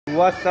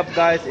What's up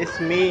guys,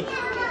 it's me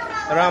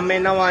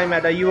Ramen. Now I'm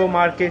at the YiWu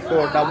market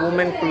for the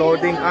women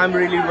clothing. I'm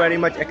really very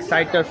much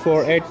excited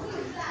for it.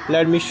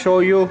 Let me show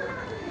you.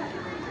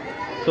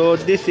 So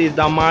this is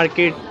the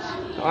market.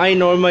 I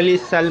normally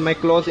sell my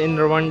clothes in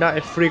Rwanda,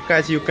 Africa.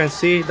 As you can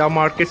see, the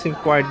market's in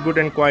quite good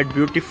and quite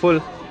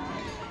beautiful.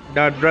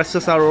 The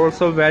dresses are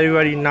also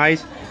very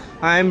nice.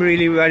 I am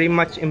really very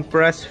much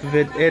impressed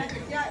with it.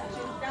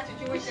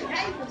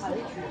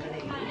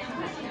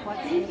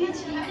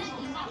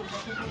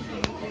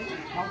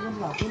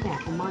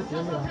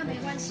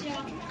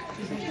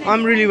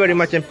 I'm really very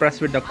much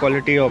impressed with the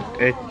quality of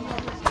it.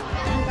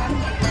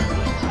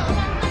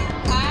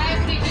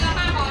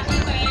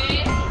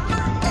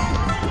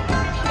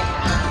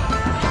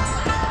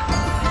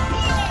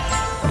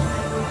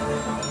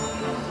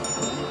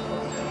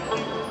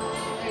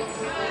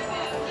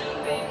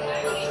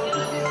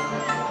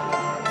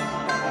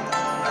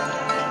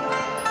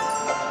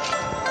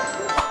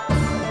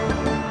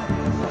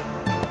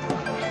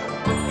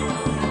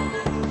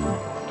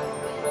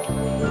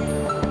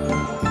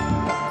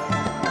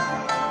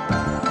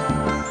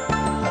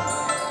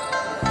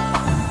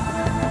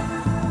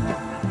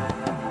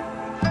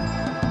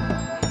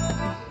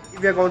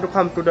 We are going to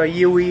come to the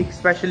YiWu,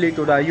 especially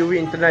to the YiWu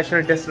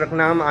International District.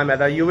 Now I'm at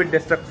the YiWu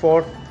District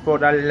 4 for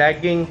the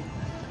legging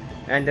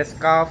and the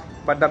scarf.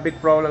 But the big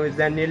problem is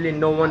that nearly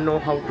no one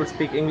knows how to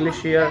speak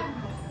English here.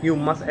 You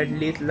must at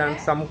least learn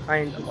some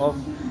kind of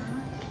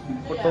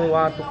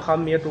Putonghua to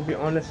come here. To be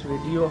honest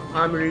with you,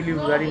 I'm really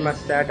very much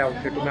sad out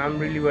here. I'm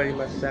really very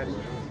much sad.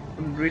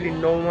 Really,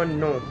 no one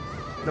knows.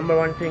 Number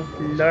one thing,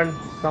 learn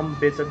some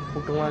basic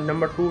Putonghua.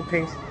 Number two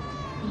things,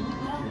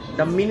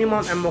 the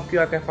minimum MOQ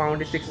I can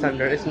found is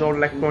 600. It's not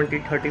like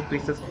 20-30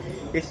 pieces.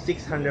 It's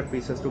 600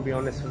 pieces, to be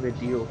honest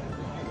with you.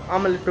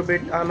 I'm a little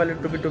bit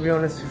to be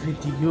honest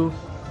with you,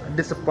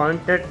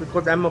 disappointed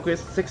because MOQ is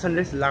 600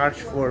 is large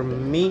for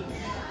me,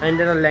 and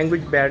then the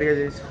language barrier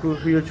is too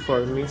huge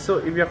for me. So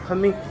if you're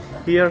coming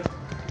here,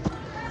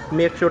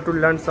 make sure to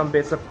learn some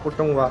basic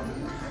Putonghua.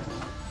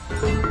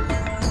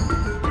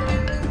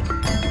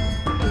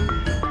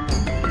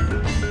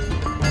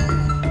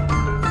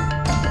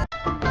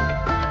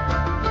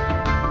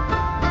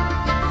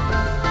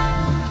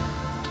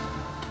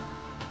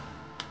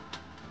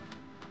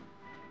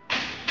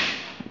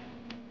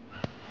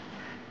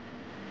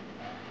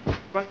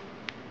 But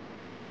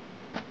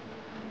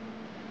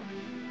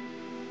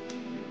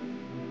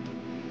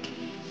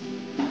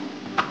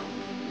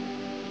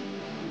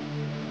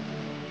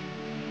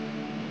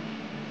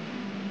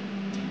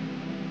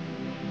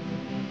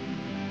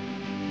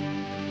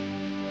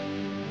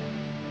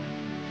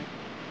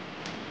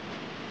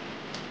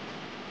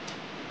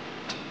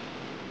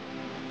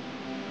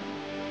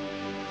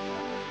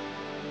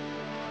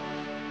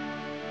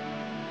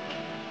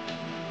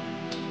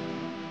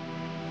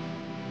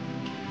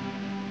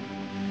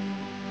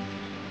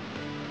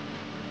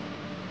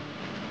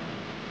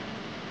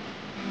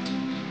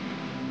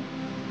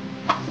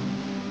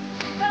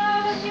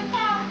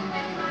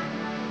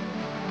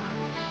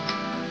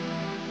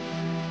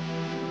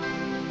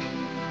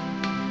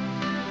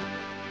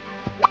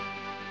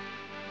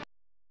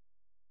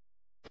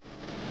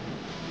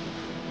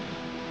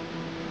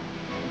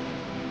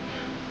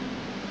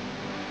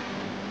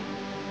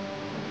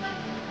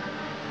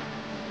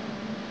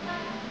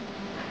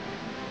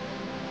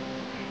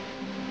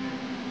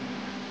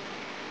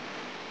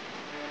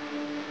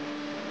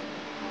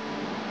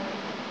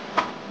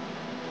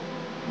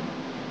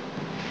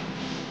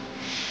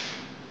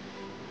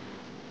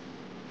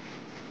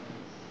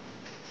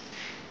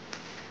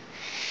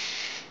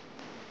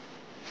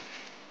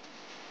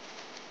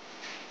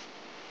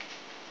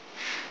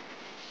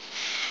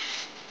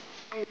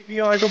if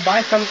you want to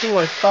buy something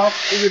on stock,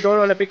 if you don't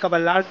want to pick up a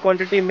large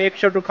quantity, make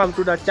sure to come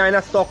to the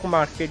China stock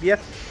market.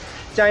 Yes,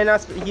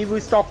 China's YiWu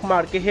stock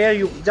market. Here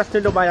you just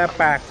need to buy a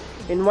pack.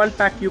 In one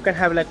pack you can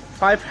have like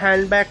 5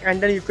 handbags,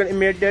 and then you can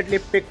immediately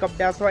pick up.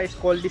 That's why it's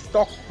called the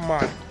stock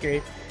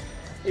market.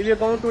 If you're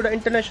going to the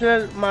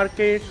international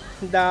market,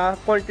 the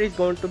quantity is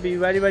going to be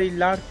very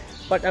large.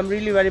 But I'm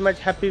really very much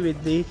happy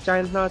with the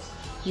China's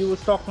YiWu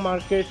stock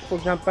market. For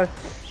example,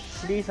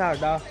 these are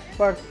the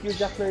first. You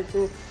just need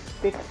to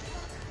pick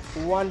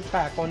one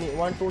pack, only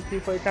 1 2 3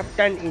 4 it have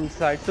 10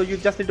 inside, so you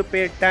just need to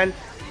pay 10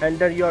 and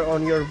then you're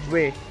on your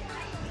way.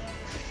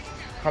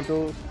 Come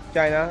to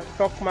China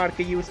stock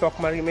market, YiWu stock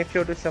market. Make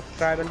sure to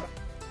subscribe. And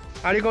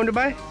are you going to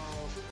buy?